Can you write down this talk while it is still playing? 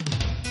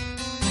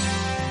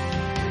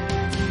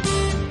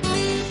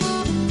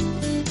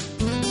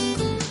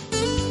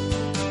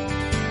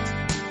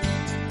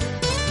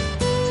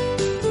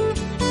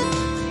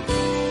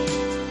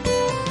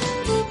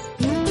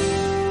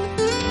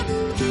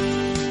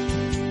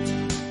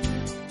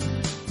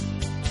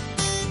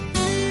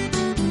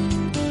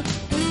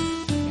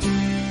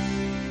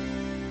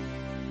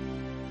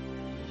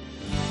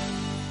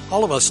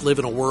All of us live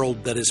in a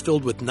world that is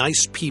filled with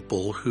nice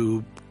people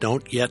who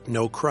don't yet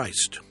know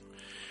Christ.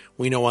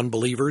 We know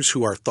unbelievers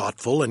who are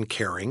thoughtful and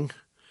caring.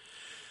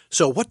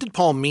 So what did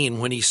Paul mean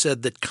when he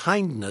said that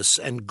kindness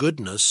and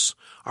goodness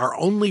are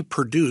only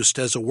produced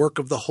as a work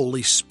of the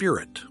Holy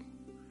Spirit?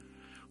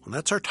 Well,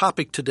 that's our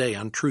topic today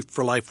on Truth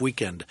for Life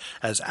Weekend,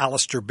 as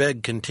Alistair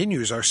Begg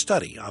continues our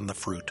study on the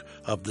fruit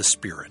of the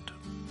Spirit.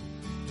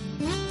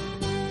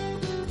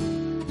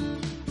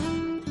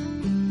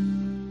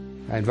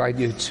 I invite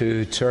you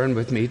to turn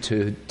with me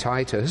to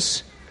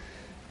Titus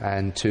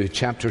and to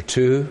chapter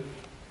 2.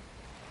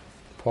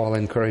 Paul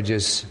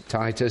encourages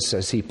Titus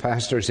as he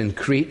pastors in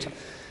Crete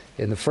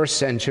in the first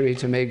century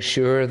to make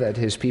sure that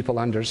his people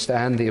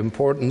understand the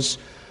importance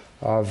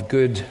of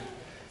good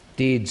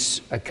deeds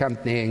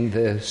accompanying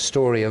the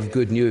story of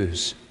good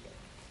news.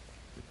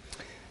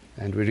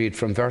 And we read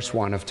from verse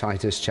 1 of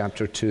Titus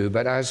chapter 2,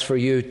 "But as for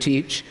you,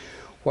 teach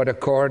what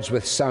accords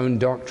with sound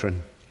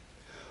doctrine.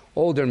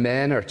 Older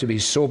men are to be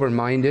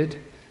sober-minded,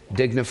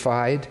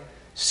 dignified,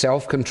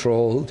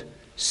 self-controlled,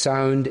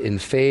 sound in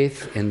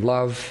faith, in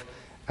love,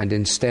 and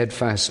in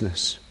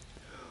steadfastness.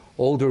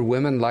 Older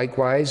women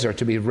likewise are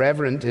to be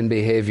reverent in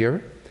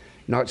behavior,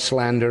 not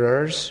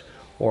slanderers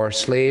or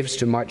slaves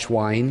to much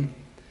wine.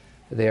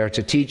 They are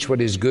to teach what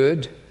is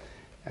good,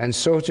 and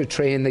so to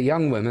train the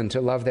young women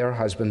to love their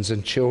husbands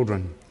and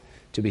children,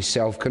 to be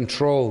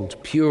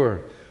self-controlled,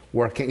 pure,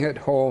 working at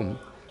home,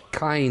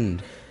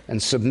 kind,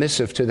 and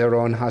submissive to their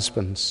own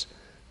husbands,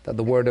 that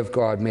the word of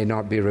God may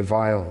not be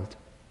reviled.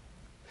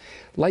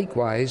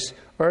 Likewise,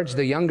 urge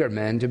the younger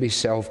men to be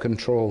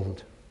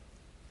self-controlled.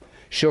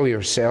 Show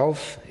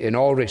yourself, in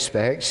all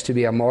respects, to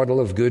be a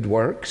model of good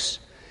works,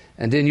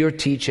 and in your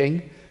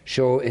teaching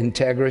show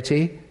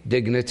integrity,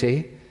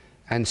 dignity,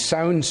 and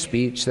sound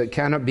speech that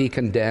cannot be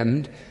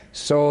condemned,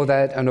 so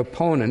that an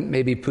opponent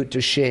may be put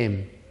to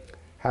shame,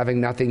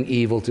 having nothing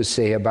evil to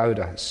say about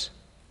us.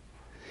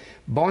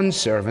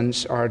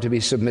 Bondservants are to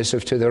be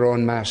submissive to their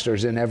own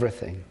masters in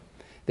everything.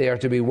 They are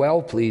to be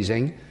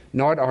well-pleasing,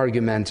 not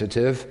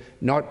argumentative,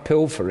 not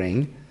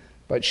pilfering,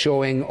 but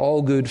showing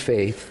all good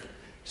faith,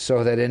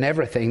 so that in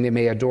everything they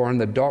may adorn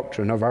the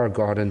doctrine of our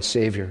God and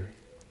Savior.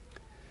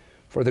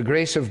 For the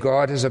grace of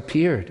God has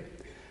appeared,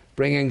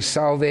 bringing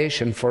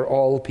salvation for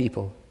all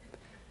people,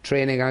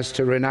 training us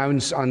to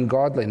renounce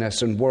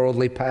ungodliness and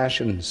worldly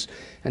passions,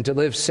 and to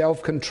live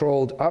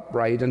self-controlled,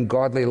 upright, and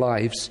godly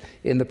lives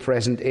in the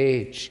present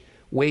age,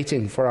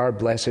 waiting for our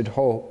blessed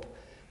hope,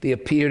 the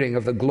appearing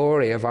of the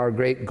glory of our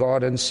great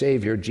God and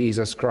Savior,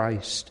 Jesus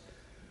Christ,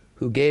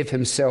 who gave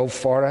himself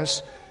for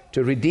us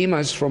to redeem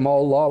us from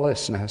all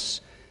lawlessness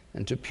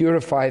and to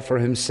purify for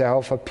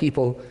himself a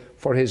people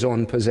for his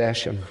own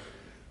possession,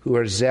 who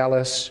are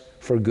zealous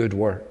for good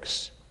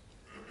works.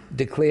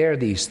 Declare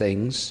these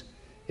things,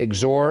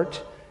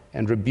 exhort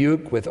and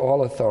rebuke with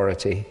all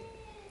authority.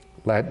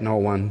 Let no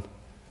one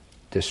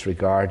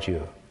disregard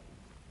you."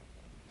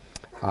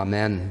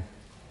 Amen.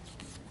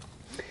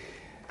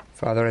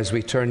 Father, as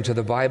we turn to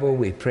the Bible,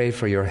 we pray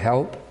for your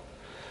help,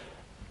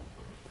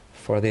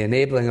 for the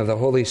enabling of the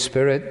Holy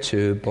Spirit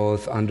to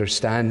both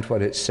understand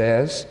what it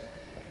says,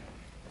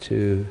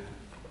 to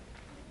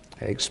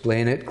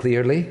explain it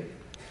clearly,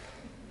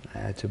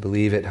 to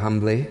believe it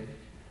humbly,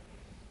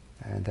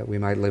 and that we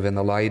might live in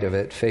the light of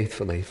it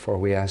faithfully, for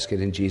we ask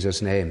it in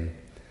Jesus' name.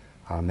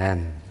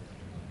 Amen.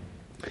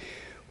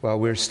 Well,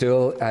 we're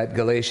still at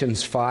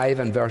Galatians 5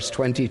 and verse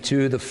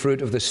 22. The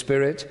fruit of the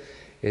Spirit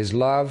is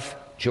love,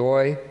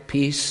 joy,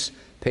 peace,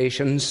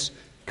 patience,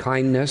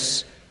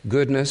 kindness,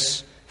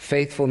 goodness,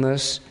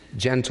 faithfulness,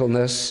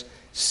 gentleness,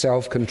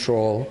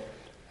 self-control.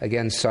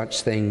 Against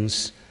such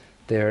things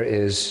there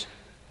is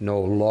no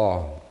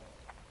law.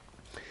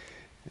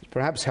 It's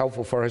perhaps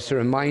helpful for us to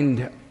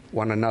remind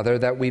one another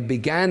that we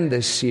began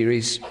this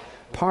series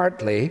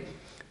partly,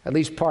 at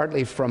least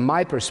partly from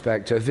my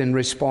perspective, in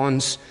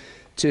response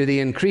to the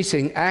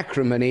increasing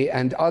acrimony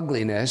and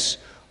ugliness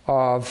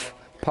of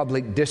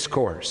public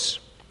discourse.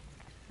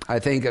 I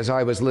think as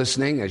I was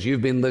listening, as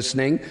you've been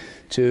listening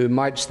to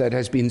much that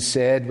has been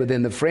said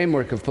within the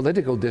framework of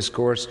political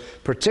discourse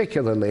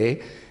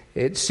particularly,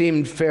 it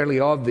seemed fairly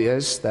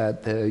obvious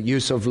that the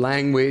use of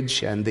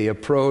language and the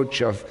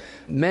approach of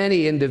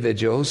many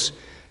individuals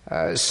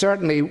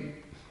certainly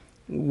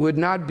would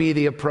not be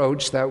the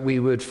approach that we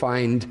would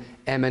find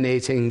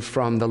emanating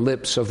from the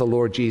lips of the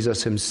Lord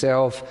Jesus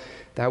himself,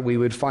 that we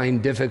would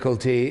find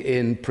difficulty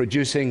in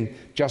producing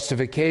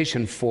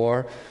justification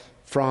for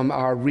from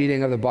our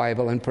reading of the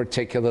Bible, and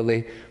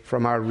particularly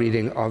from our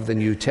reading of the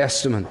New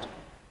Testament.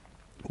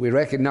 We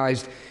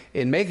recognized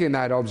in making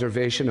that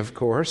observation, of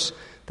course,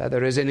 that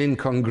there is an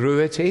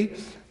incongruity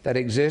that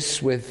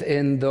exists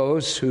within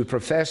those who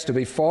profess to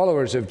be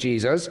followers of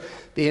Jesus,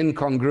 the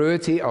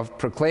incongruity of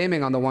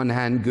proclaiming on the one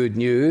hand good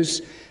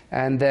news,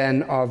 and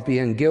then of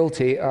being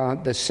guilty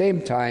at the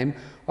same time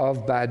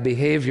of bad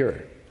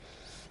behavior.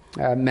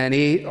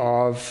 Many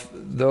of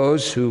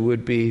those who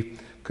would be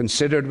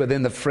considered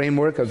within the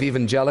framework of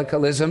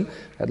evangelicalism,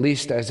 at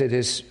least as it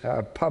is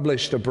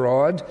published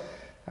abroad,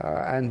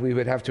 and we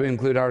would have to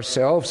include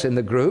ourselves in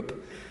the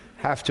group,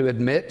 have to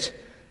admit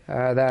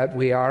that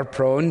we are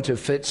prone to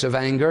fits of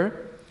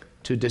anger,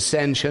 to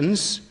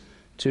dissensions,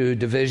 to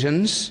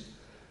divisions.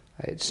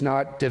 It's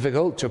not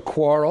difficult to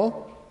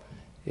quarrel.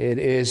 It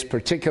is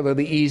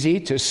particularly easy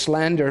to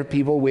slander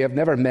people we have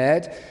never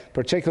met,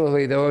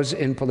 particularly those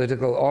in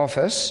political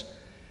office,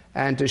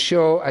 and to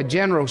show a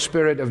general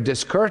spirit of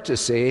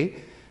discourtesy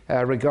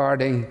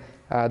regarding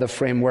the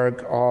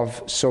framework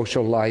of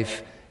social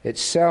life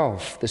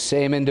itself. The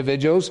same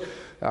individuals,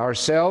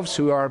 ourselves,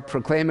 who are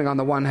proclaiming on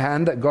the one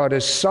hand that God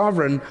is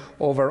sovereign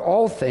over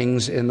all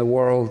things in the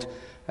world,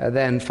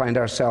 then find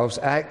ourselves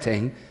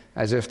acting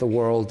as if the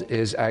world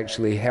is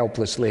actually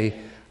helplessly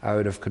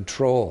out of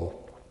control.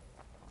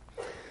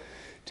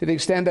 To the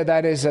extent that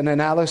that is an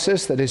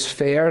analysis that is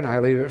fair, and I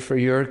leave it for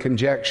your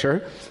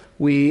conjecture,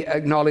 we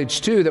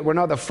acknowledge too that we're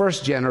not the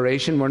first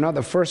generation, we're not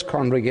the first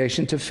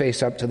congregation to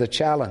face up to the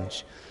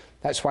challenge.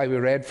 That's why we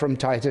read from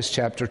Titus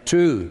chapter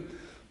 2.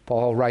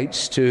 Paul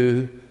writes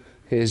to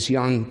his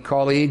young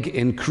colleague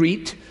in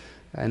Crete,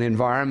 an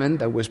environment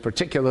that was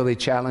particularly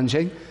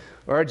challenging,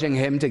 urging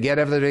him to get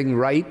everything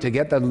right, to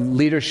get the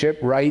leadership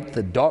right,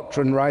 the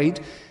doctrine right,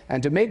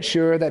 and to make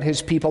sure that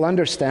his people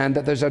understand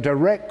that there's a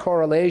direct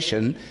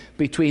correlation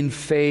between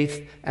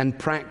faith and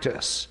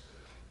practice,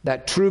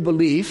 that true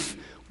belief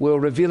will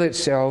reveal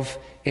itself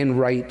in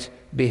right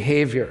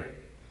behavior,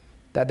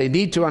 that they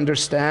need to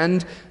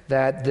understand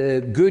that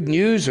the good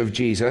news of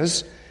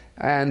Jesus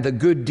and the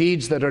good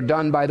deeds that are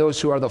done by those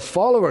who are the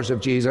followers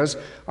of Jesus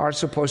are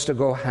supposed to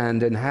go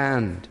hand in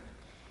hand.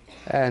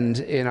 And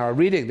in our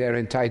reading there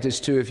in Titus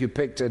 2, if you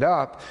picked it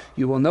up,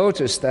 you will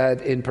notice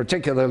that in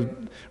particular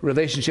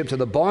relationship to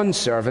the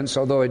bondservants,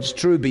 although it's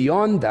true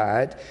beyond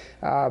that,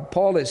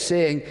 Paul is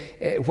saying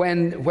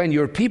when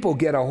your people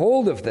get a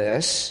hold of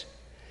this,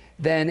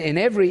 then in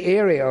every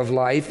area of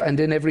life and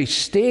in every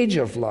stage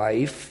of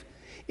life,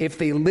 if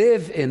they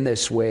live in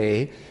this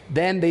way,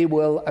 then they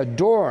will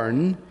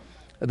adorn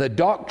the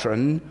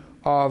doctrine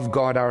of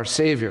God our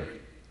Savior.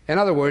 In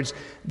other words,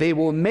 they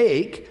will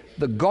make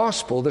the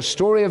gospel, the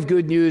story of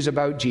good news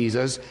about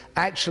Jesus,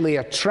 actually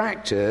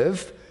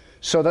attractive,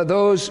 so that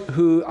those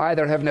who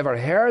either have never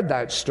heard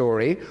that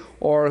story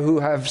or who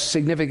have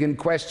significant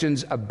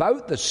questions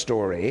about the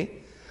story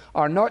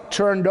are not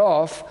turned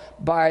off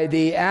by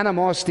the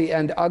animosity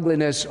and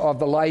ugliness of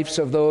the lives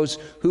of those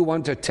who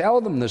want to tell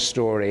them the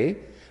story,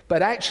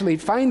 but actually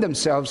find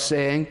themselves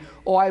saying,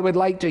 "Oh, I would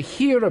like to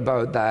hear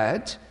about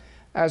that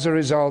as a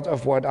result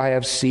of what I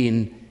have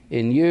seen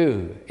in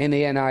you." In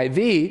the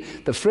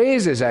NIV, the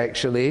phrase is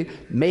actually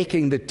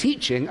making the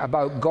teaching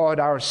about God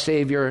our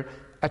Savior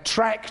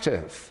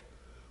attractive.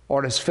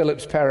 Or as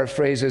Phillips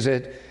paraphrases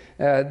it,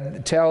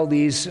 tell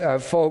these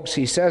folks,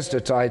 he says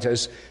to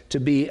Titus, to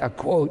be a,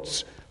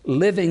 quotes,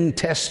 living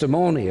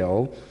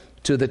testimonial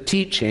to the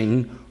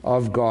teaching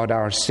of God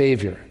our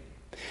Savior.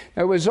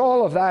 Now, it was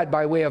all of that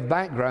by way of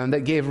background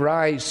that gave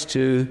rise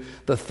to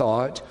the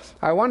thought,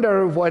 I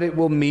wonder what it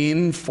will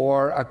mean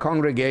for a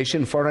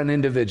congregation, for an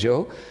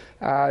individual,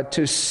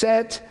 to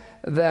set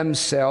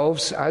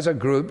themselves as a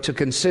group to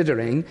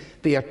considering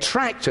the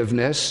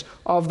attractiveness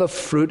of the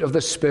fruit of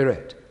the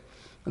Spirit,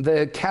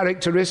 the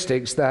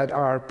characteristics that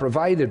are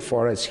provided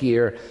for us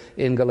here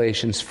in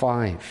Galatians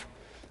 5.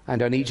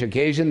 And on each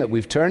occasion that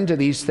we've turned to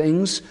these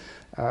things,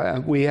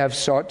 we have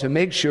sought to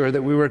make sure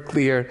that we were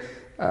clear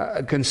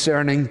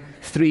concerning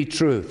three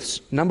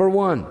truths. Number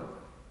one,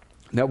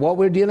 that what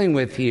we're dealing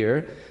with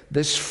here,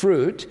 this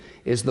fruit,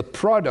 is the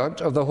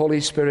product of the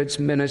Holy Spirit's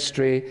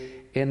ministry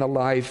in the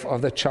life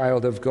of the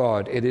child of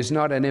God. It is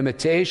not an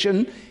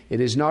imitation. It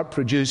is not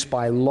produced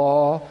by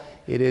law.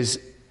 It is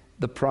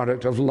the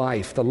product of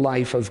life, the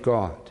life of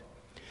God.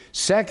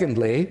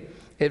 Secondly,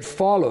 it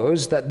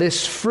follows that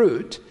this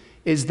fruit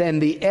is then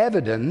the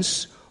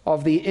evidence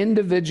of the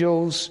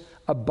individual's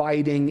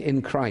abiding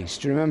in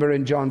Christ. Do you remember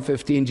in John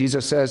 15,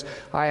 Jesus says,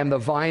 I am the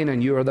vine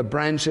and you are the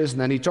branches.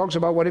 And then he talks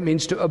about what it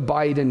means to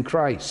abide in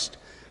Christ.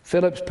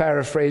 Phillips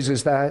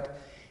paraphrases that.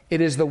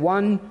 It is the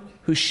one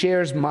who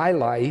shares my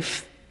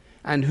life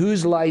and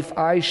whose life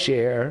I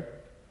share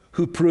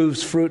who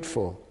proves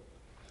fruitful.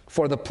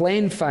 For the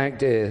plain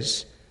fact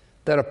is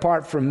that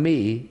apart from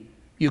me,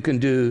 you can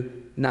do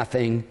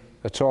nothing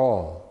at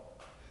all.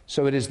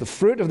 So it is the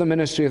fruit of the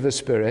ministry of the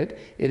Spirit.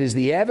 It is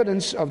the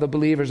evidence of the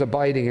believer's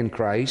abiding in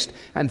Christ.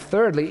 And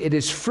thirdly, it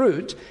is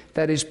fruit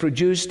that is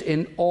produced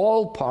in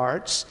all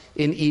parts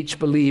in each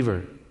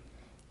believer.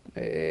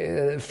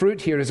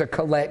 Fruit here is a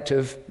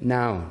collective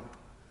noun.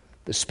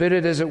 The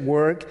Spirit is at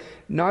work,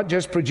 not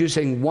just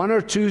producing one or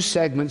two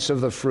segments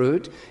of the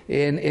fruit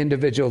in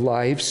individual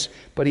lives,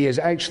 but he is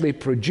actually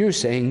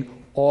producing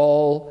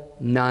all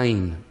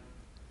 9.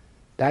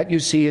 That, you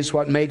see, is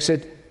what makes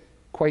it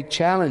quite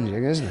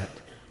challenging, isn't it?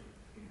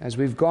 As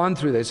we've gone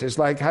through this, it's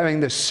like having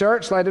the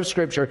searchlight of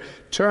Scripture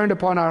turned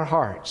upon our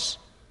hearts,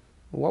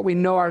 what we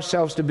know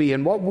ourselves to be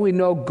and what we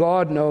know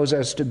God knows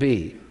us to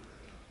be.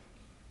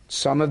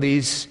 Some of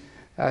these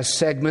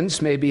segments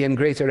may be in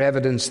greater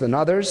evidence than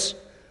others,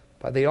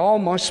 but they all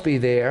must be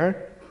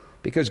there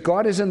because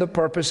God is in the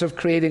purpose of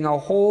creating a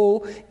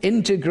whole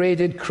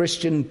integrated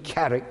Christian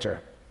character.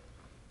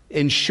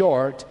 In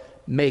short,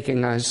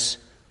 making us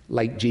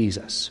like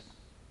Jesus.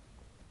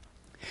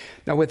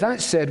 Now, with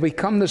that said, we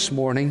come this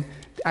morning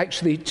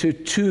actually to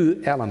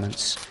two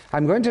elements.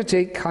 I'm going to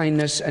take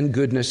kindness and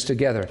goodness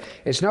together.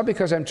 It's not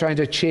because I'm trying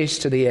to chase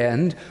to the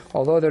end,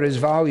 although there is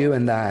value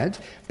in that,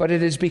 but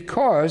it is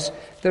because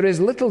there is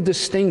little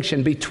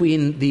distinction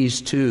between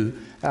these two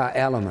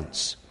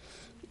elements.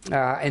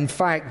 In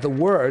fact, the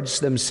words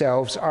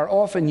themselves are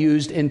often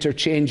used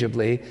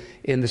interchangeably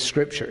in the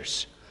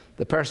Scriptures.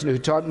 The person who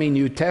taught me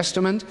New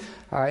Testament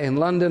in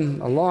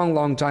London a long,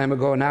 long time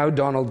ago now,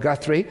 Donald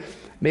Guthrie,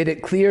 made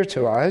it clear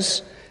to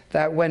us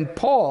that when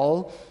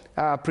Paul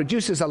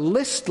produces a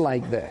list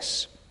like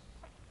this,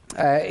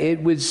 it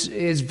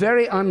is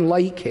very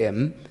unlike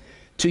him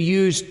to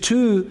use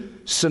two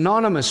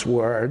synonymous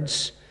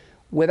words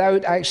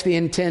without actually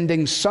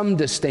intending some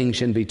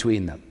distinction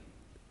between them.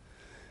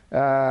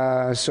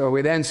 So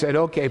we then said,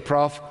 okay,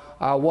 Prof,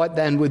 what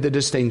then would the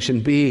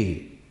distinction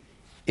be?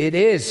 It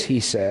is, he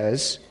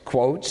says,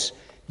 quotes,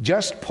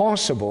 just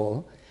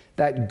possible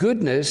that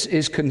goodness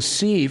is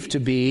conceived to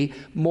be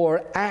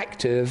more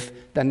active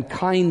than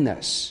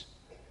kindness.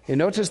 You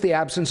notice the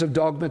absence of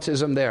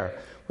dogmatism there,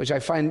 which I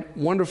find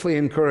wonderfully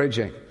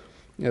encouraging.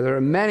 There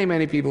are many,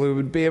 many people who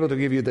would be able to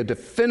give you the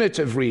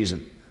definitive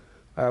reason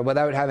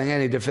without having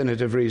any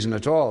definitive reason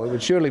at all. It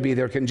would surely be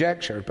their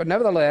conjecture. But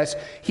nevertheless,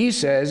 he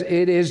says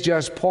it is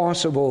just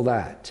possible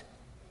that.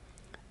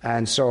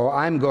 And so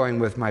I'm going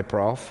with my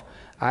prof.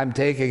 I'm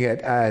taking it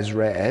as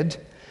read.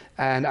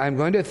 And I'm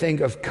going to think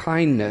of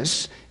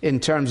kindness in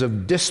terms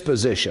of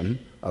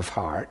disposition of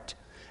heart.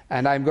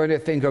 And I'm going to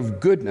think of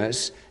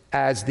goodness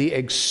as the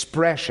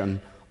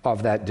expression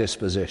of that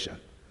disposition.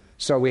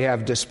 So we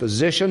have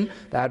disposition,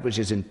 that which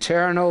is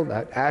internal,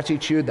 that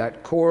attitude,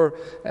 that core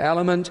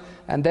element,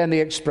 and then the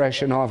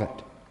expression of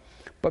it.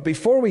 But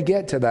before we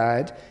get to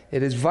that,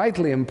 it is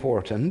vitally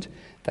important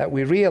that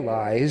we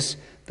realize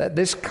that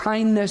this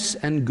kindness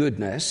and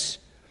goodness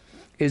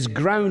is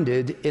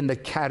grounded in the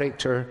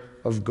character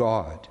of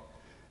God.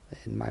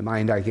 In my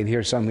mind, I can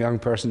hear some young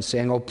person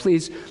saying, oh,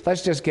 please,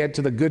 let's just get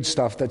to the good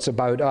stuff that's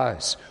about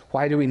us.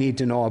 Why do we need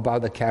to know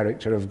about the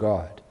character of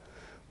God?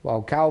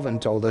 Well,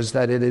 Calvin told us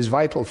that it is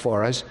vital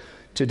for us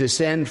to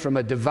descend from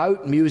a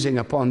devout musing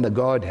upon the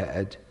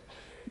Godhead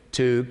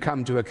to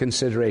come to a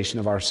consideration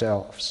of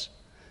ourselves.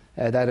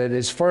 That it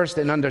is first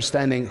in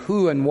understanding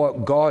who and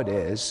what God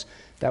is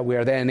that we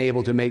are then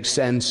able to make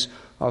sense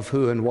of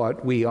who and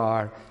what we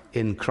are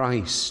in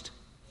Christ.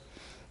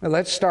 Now,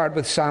 let's start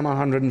with Psalm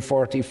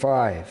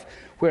 145,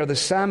 where the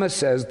psalmist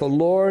says, the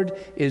Lord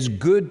is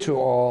good to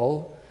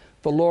all,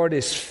 the Lord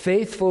is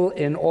faithful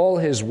in all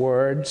his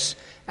words,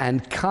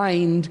 and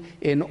kind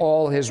in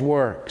all his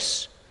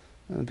works.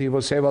 And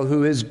people say, well,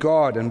 who is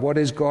God, and what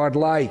is God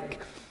like?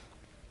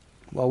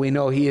 Well, we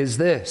know he is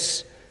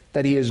this,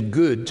 that he is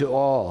good to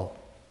all,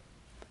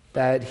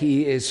 that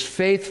he is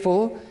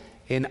faithful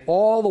in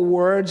all the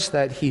words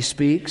that he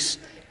speaks,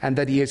 and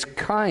that he is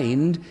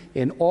kind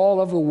in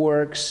all of the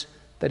works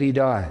that he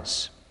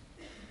does.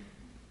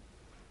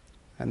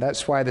 And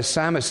that's why the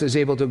psalmist is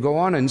able to go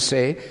on and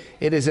say,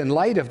 it is in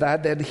light of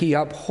that that he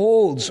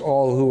upholds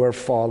all who are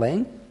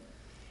falling,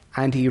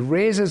 and he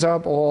raises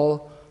up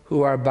all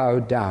who are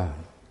bowed down.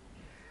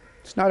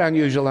 It's not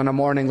unusual on a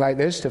morning like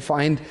this to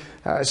find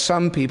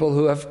some people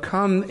who have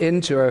come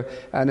into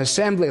an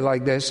assembly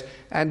like this,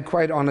 and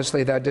quite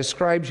honestly, that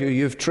describes you.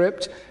 You've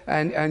tripped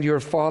and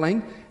you're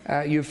falling.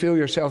 You feel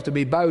yourself to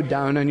be bowed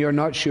down, and you're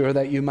not sure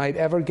that you might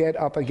ever get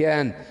up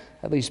again,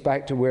 at least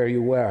back to where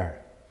you were.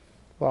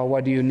 Well,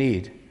 what do you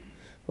need?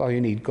 Well,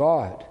 you need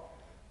God.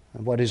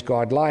 And what is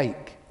God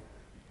like?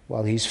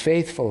 Well, he's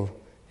faithful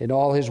in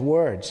all his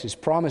words. His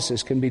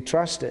promises can be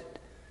trusted.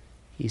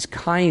 He's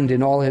kind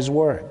in all his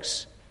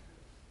works.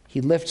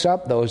 He lifts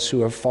up those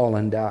who have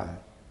fallen down,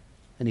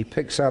 and he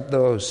picks up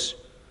those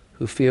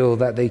who feel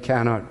that they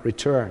cannot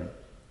return.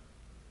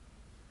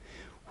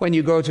 When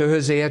you go to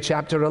Hosea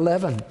chapter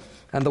 11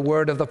 and the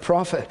word of the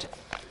prophet,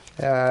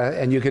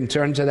 and you can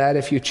turn to that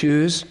if you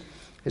choose.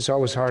 It's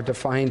always hard to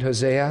find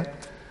Hosea,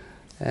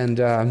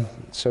 and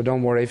so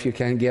don't worry if you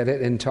can't get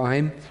it in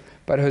time.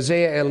 But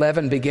Hosea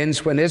 11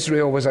 begins, when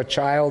Israel was a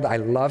child, I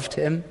loved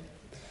him.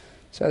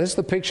 So this is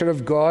the picture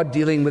of God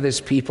dealing with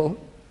his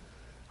people.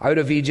 Out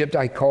of Egypt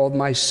I called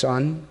my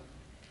son.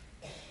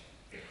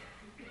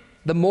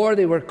 The more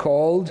they were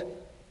called,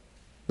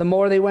 the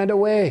more they went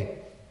away.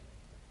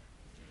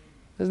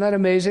 Isn't that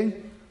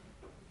amazing?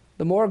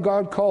 The more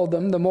God called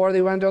them, the more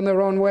they went on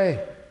their own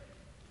way.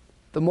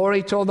 The more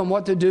he told them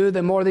what to do,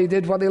 the more they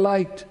did what they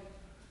liked.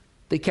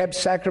 They kept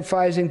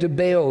sacrificing to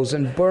Baals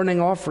and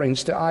burning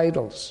offerings to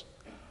idols.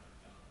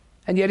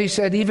 And yet he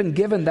said, even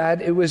given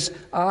that, it was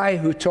I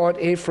who taught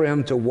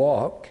Ephraim to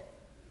walk.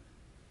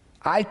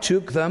 I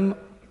took them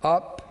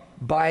up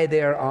by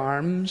their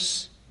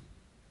arms.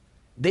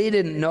 They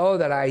didn't know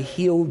that I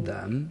healed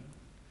them.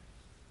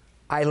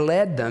 I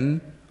led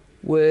them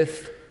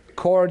with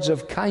cords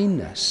of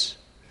kindness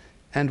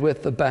and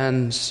with the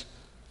bands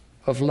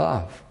of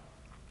love.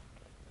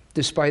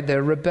 Despite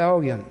their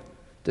rebellion,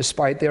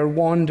 despite their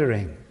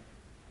wandering,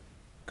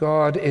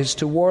 God is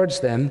towards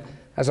them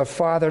as a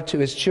father to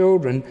his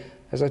children,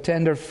 as a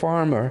tender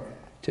farmer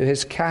to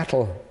his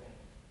cattle.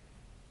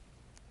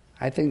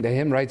 I think the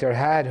hymn writer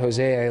had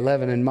Hosea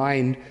 11 in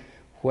mind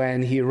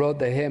when he wrote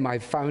the hymn, I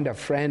found a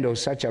friend, oh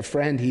such a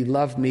friend, he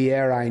loved me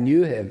ere I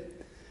knew him.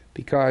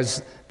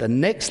 Because the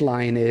next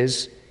line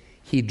is,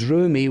 he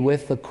drew me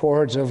with the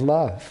cords of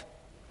love,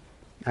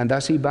 and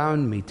thus he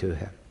bound me to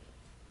him.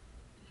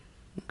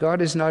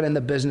 God is not in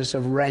the business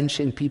of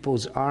wrenching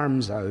people's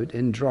arms out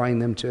in drawing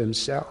them to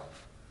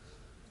himself.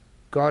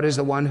 God is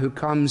the one who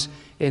comes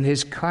in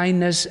his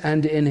kindness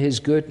and in his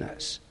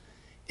goodness,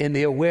 in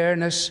the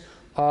awareness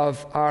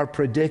of our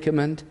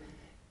predicament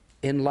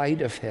in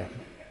light of him.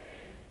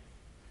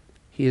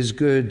 He is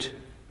good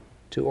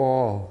to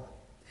all.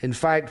 In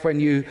fact, when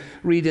you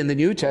read in the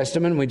New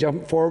Testament, we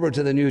jump forward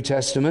to the New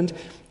Testament,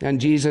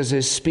 and Jesus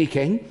is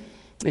speaking,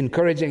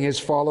 encouraging his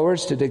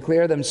followers to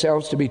declare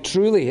themselves to be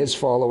truly his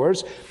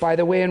followers by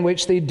the way in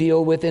which they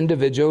deal with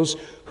individuals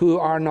who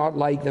are not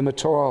like them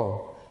at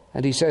all.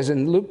 And he says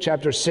in Luke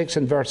chapter 6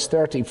 and verse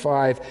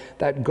 35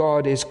 that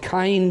God is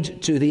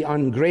kind to the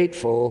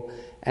ungrateful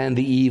and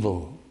the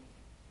evil.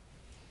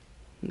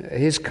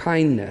 His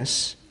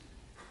kindness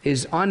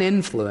is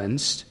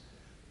uninfluenced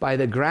by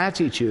the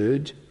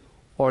gratitude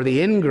or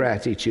the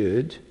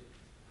ingratitude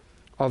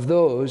of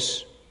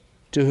those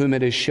to whom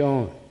it is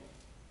shown.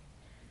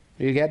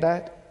 Do you get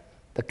that?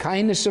 The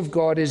kindness of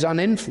God is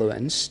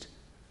uninfluenced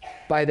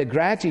by the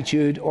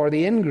gratitude or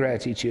the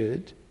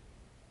ingratitude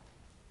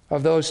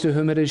of those to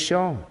whom it is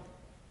shown.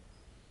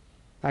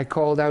 I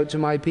called out to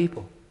my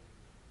people.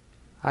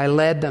 I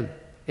led them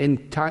in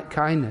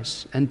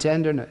kindness and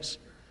tenderness.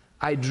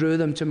 I drew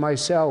them to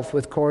myself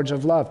with cords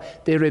of love.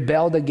 They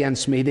rebelled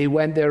against me. They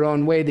went their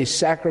own way. They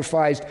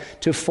sacrificed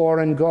to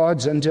foreign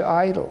gods and to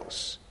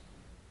idols.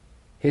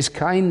 His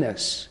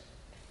kindness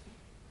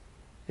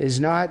is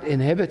not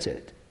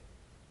inhibited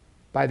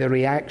by the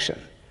reaction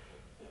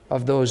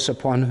of those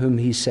upon whom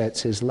he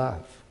sets his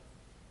love.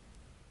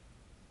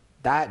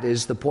 That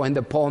is the point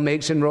that Paul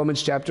makes in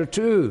Romans chapter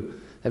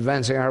 2,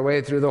 advancing our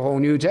way through the whole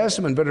New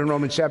Testament. But in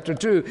Romans chapter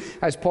 2,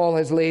 as Paul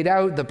has laid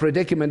out the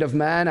predicament of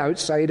man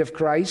outside of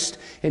Christ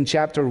in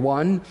chapter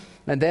 1,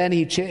 and then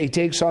he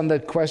takes on the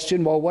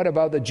question, well, what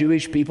about the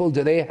Jewish people?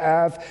 Do they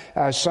have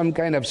some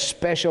kind of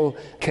special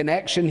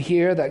connection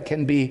here that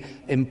can be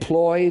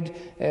employed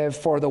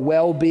for the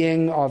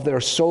well-being of their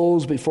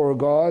souls before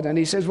God? And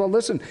he says, well,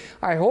 listen,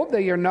 I hope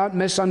that you're not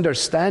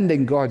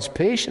misunderstanding God's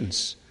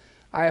patience.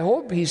 I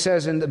hope, he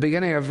says in the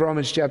beginning of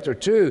Romans chapter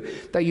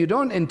 2, that you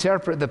don't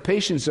interpret the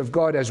patience of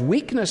God as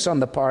weakness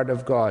on the part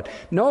of God.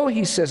 No,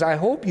 he says, I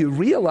hope you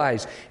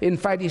realize. In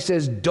fact, he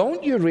says,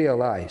 don't you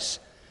realize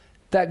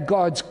that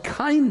God's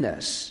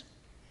kindness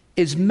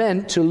is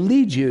meant to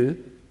lead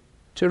you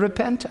to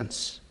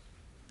repentance?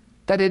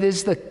 That it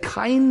is the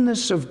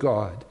kindness of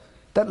God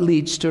that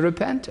leads to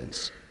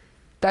repentance.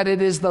 That it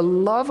is the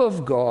love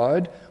of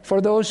God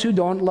for those who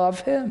don't love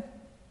him.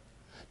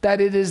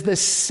 That it is the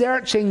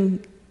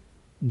searching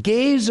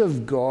gaze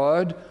of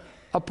God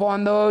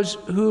upon those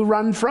who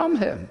run from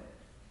him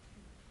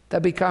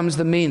that becomes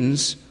the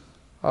means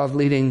of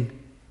leading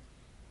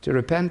to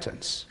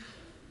repentance.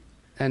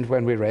 And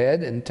when we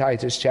read in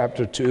Titus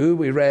chapter 2,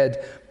 we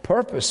read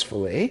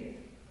purposefully,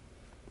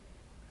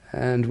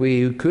 and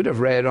we could have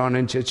read on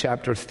into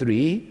chapter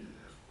 3,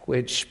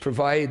 which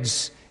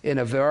provides in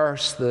a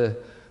verse the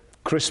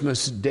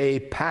Christmas Day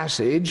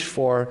passage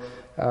for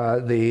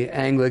the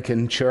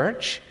Anglican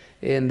Church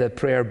in the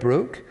prayer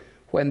book,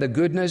 when the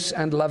goodness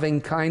and loving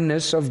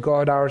kindness of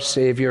God our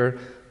Savior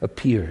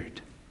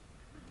appeared.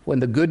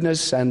 When the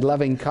goodness and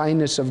loving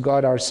kindness of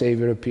God our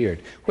Savior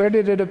appeared. Where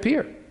did it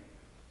appear?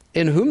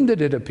 In whom did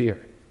it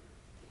appear?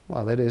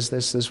 Well, this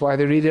is why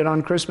they read it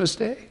on Christmas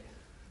Day.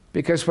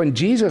 Because when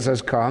Jesus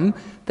has come,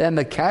 then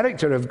the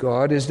character of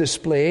God is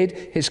displayed,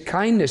 his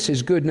kindness,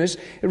 his goodness,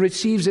 it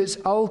receives its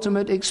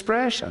ultimate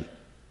expression.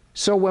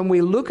 So when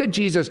we look at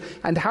Jesus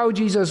and how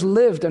Jesus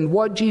lived and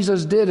what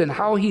Jesus did and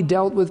how he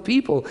dealt with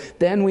people,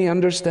 then we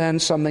understand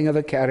something of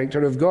the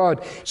character of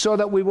God, so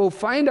that we will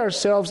find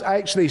ourselves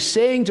actually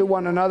saying to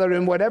one another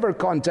in whatever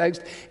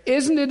context,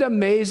 isn't it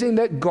amazing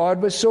that God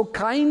was so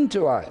kind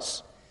to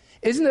us?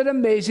 Isn't it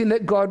amazing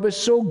that God was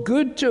so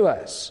good to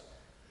us?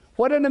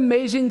 What an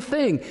amazing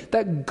thing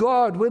that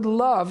God would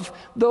love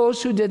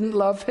those who didn't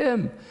love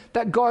him,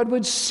 that God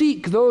would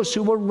seek those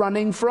who were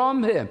running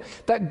from him,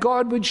 that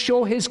God would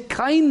show his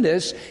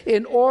kindness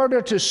in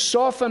order to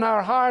soften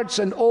our hearts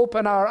and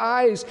open our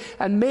eyes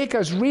and make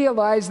us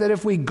realize that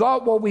if we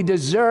got what we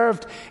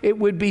deserved, it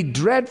would be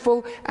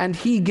dreadful, and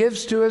he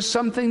gives to us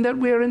something that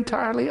we're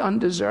entirely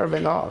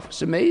undeserving of.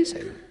 It's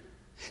amazing.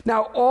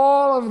 Now,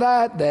 all of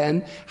that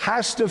then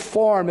has to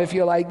form, if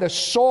you like, the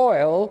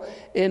soil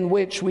in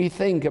which we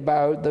think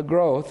about the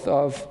growth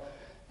of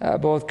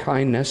both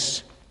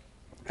kindness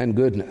and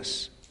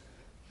goodness.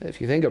 If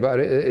you think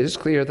about it, it is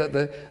clear that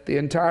the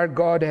entire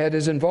Godhead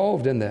is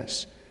involved in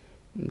this.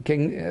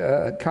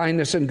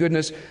 Kindness and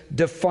goodness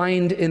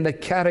defined in the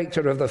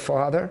character of the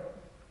Father,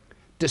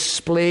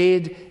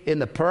 displayed in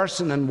the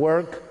person and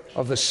work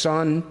of the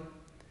Son,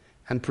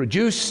 and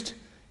produced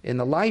in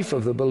the life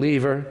of the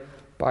believer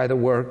by the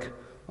work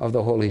of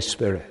the Holy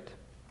Spirit.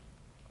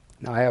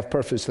 Now, I have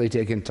purposely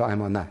taken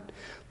time on that.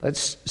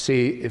 Let's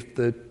see if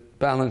the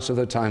balance of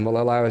the time will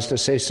allow us to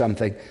say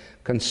something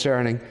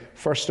concerning,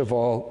 first of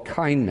all,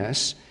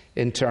 kindness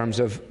in terms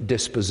of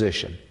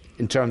disposition.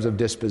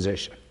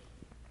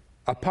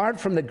 Apart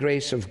from the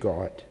grace of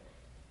God,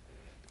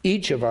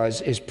 each of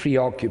us is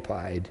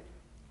preoccupied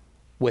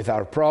with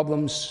our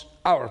problems,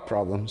 our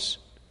plans,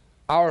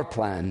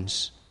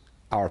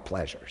 our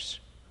pleasures.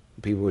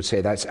 People would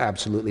say that's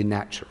absolutely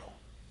natural.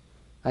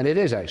 And it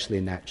is actually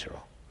natural.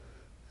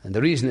 And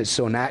the reason it's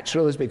so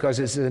natural is because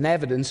it's an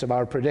evidence of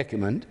our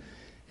predicament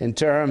in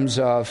terms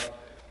of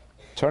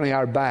turning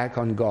our back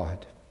on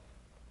God.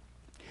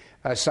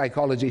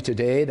 Psychology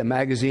Today, the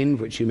magazine,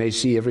 which you may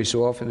see every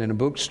so often in a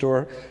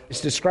bookstore, is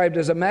described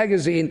as a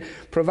magazine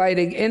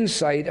providing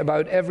insight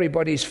about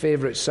everybody's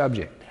favorite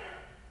subject.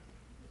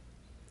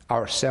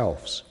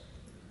 Ourselves.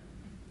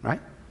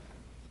 Right?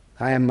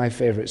 I am my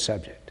favorite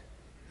subject.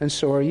 And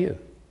so are you,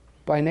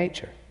 by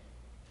nature.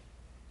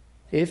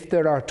 If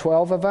there are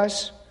 12 of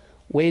us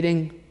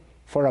waiting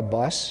for a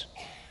bus,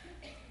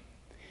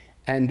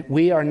 and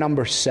we are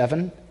number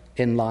 7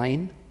 in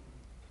line,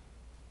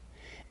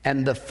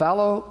 and the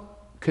fellow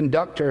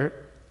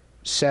conductor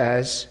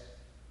says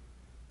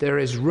there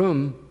is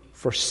room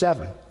for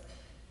 7.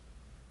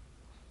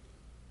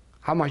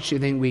 How much do you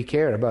think we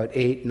care about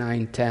 8,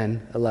 9,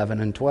 10,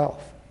 11, and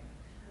 12?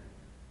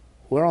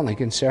 We're only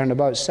concerned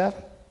about 7.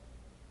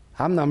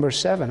 I'm number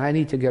 7. I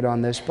need to get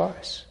on this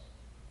bus.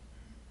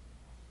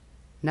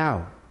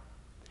 Now,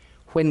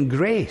 when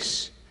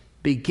grace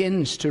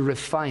begins to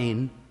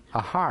refine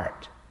a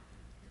heart,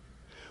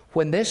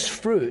 when this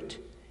fruit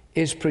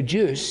is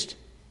produced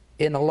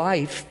in the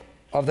life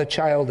of the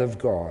child of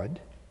God,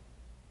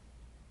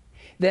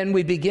 then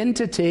we begin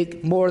to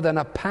take more than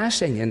a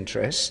passing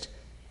interest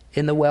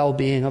in the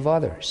well-being of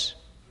others.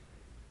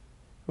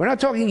 We're not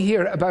talking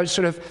here about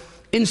sort of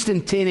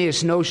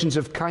instantaneous notions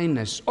of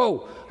kindness.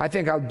 Oh, I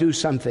think I'll do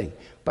something.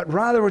 But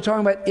rather we're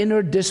talking about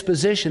inner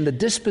disposition, the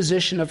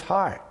disposition of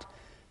heart.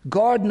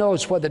 God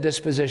knows what the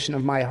disposition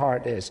of my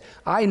heart is.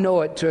 I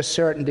know it to a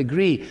certain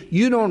degree.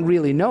 You don't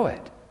really know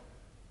it.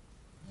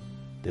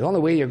 The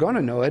only way you're going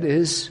to know it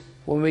is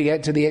when we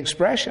get to the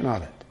expression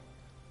of it.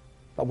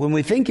 But when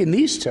we think in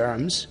these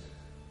terms,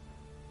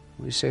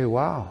 we say,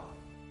 wow.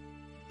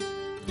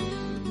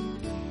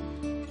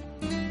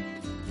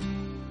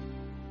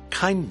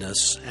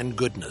 Kindness and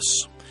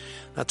goodness.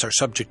 That's our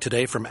subject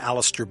today from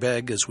Alistair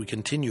Begg as we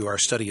continue our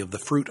study of the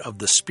fruit of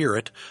the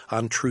Spirit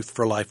on Truth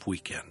for Life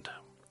weekend.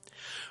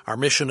 Our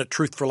mission at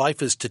Truth for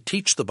Life is to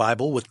teach the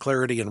Bible with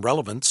clarity and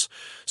relevance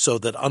so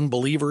that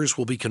unbelievers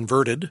will be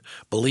converted,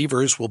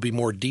 believers will be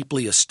more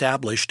deeply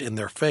established in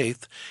their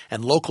faith,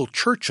 and local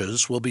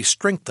churches will be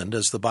strengthened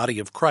as the body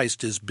of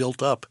Christ is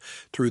built up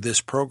through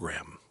this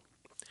program.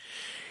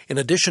 In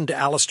addition to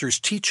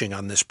Alistair's teaching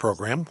on this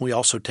program, we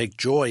also take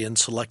joy in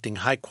selecting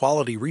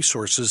high-quality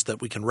resources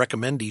that we can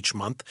recommend each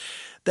month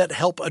that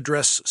help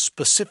address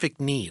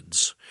specific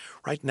needs.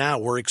 Right now,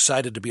 we're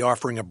excited to be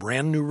offering a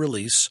brand new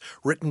release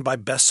written by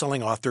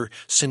best-selling author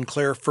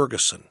Sinclair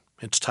Ferguson.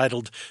 It's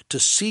titled To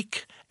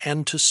Seek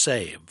and to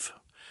Save.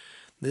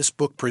 This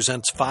book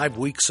presents 5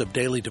 weeks of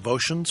daily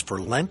devotions for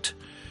Lent.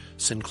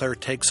 Sinclair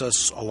takes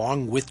us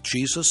along with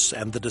Jesus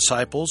and the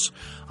disciples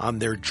on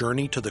their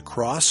journey to the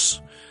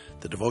cross.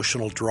 The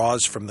devotional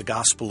draws from the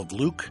Gospel of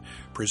Luke,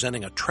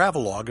 presenting a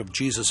travelogue of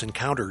Jesus'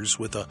 encounters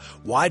with a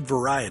wide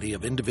variety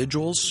of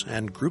individuals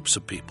and groups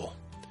of people.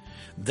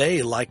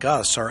 They, like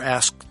us, are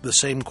asked the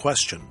same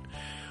question: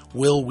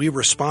 will we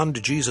respond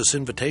to Jesus'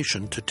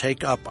 invitation to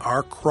take up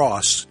our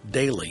cross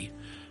daily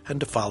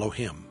and to follow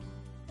Him?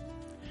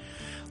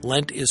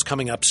 Lent is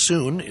coming up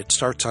soon. It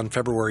starts on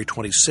February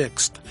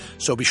 26th,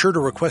 so be sure to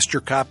request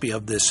your copy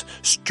of this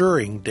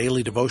stirring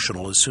daily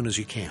devotional as soon as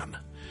you can.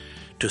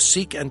 To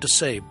Seek and to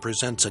Save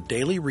presents a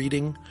daily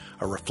reading,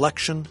 a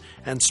reflection,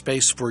 and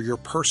space for your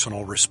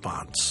personal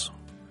response.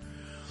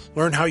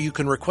 Learn how you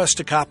can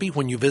request a copy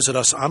when you visit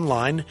us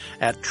online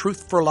at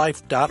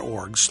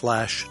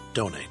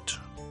truthforlife.org/donate.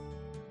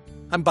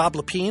 I'm Bob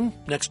Lepine.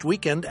 Next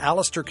weekend,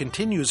 Alistair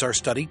continues our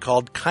study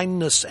called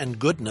Kindness and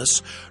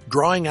Goodness,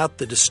 drawing out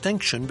the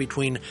distinction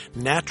between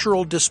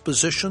natural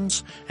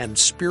dispositions and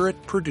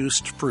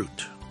Spirit-produced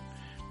fruit.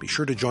 Be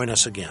sure to join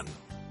us again.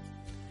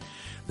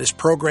 This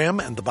program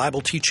and the Bible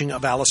teaching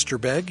of Alistair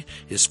Begg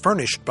is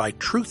furnished by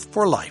Truth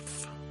for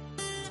Life,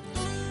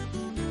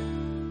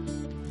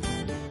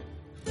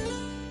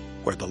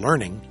 where the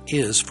learning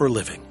is for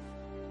living.